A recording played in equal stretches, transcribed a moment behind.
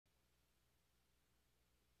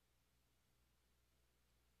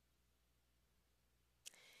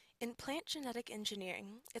In plant genetic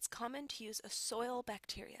engineering, it's common to use a soil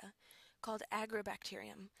bacteria called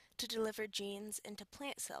Agrobacterium to deliver genes into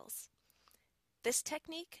plant cells. This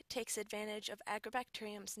technique takes advantage of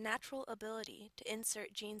Agrobacterium's natural ability to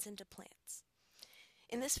insert genes into plants.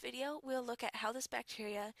 In this video, we'll look at how this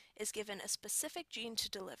bacteria is given a specific gene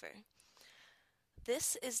to deliver.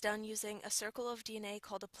 This is done using a circle of DNA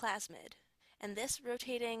called a plasmid, and this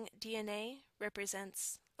rotating DNA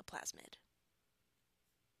represents a plasmid.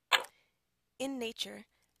 In nature,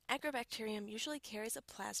 Agrobacterium usually carries a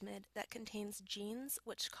plasmid that contains genes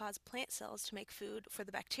which cause plant cells to make food for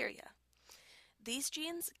the bacteria. These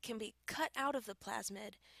genes can be cut out of the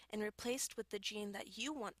plasmid and replaced with the gene that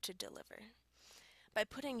you want to deliver. By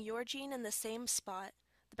putting your gene in the same spot,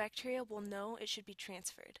 the bacteria will know it should be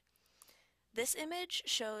transferred. This image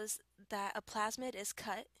shows that a plasmid is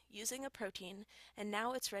cut using a protein, and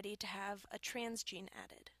now it's ready to have a transgene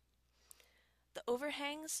added. The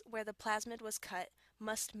overhangs where the plasmid was cut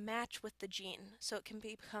must match with the gene so it can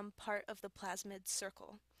become part of the plasmid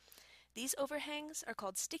circle. These overhangs are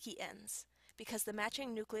called sticky ends because the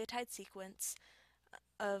matching nucleotide sequence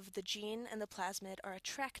of the gene and the plasmid are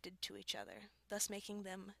attracted to each other, thus making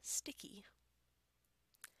them sticky.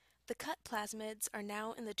 The cut plasmids are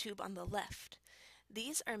now in the tube on the left.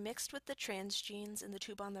 These are mixed with the transgenes in the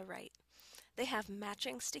tube on the right. They have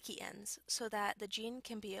matching sticky ends so that the gene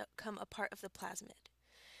can become a part of the plasmid.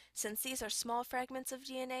 Since these are small fragments of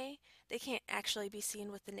DNA, they can't actually be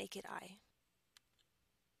seen with the naked eye.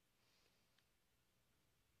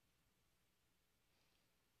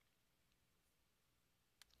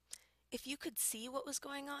 If you could see what was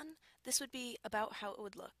going on, this would be about how it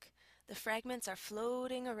would look. The fragments are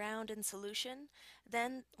floating around in solution.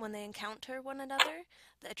 Then, when they encounter one another,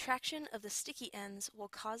 the attraction of the sticky ends will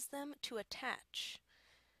cause them to attach.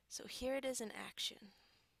 So here it is in action.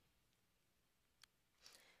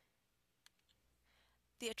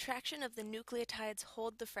 The attraction of the nucleotides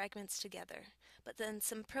hold the fragments together, but then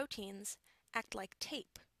some proteins act like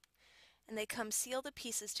tape, and they come seal the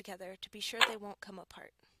pieces together to be sure they won't come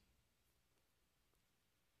apart.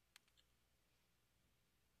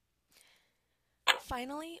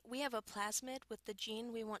 Finally, we have a plasmid with the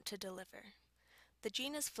gene we want to deliver. The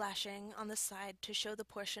gene is flashing on the side to show the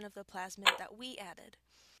portion of the plasmid that we added.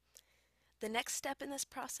 The next step in this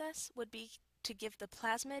process would be to give the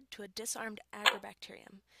plasmid to a disarmed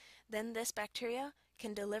agrobacterium. Then this bacteria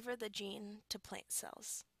can deliver the gene to plant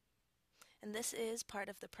cells. And this is part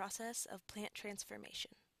of the process of plant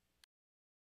transformation.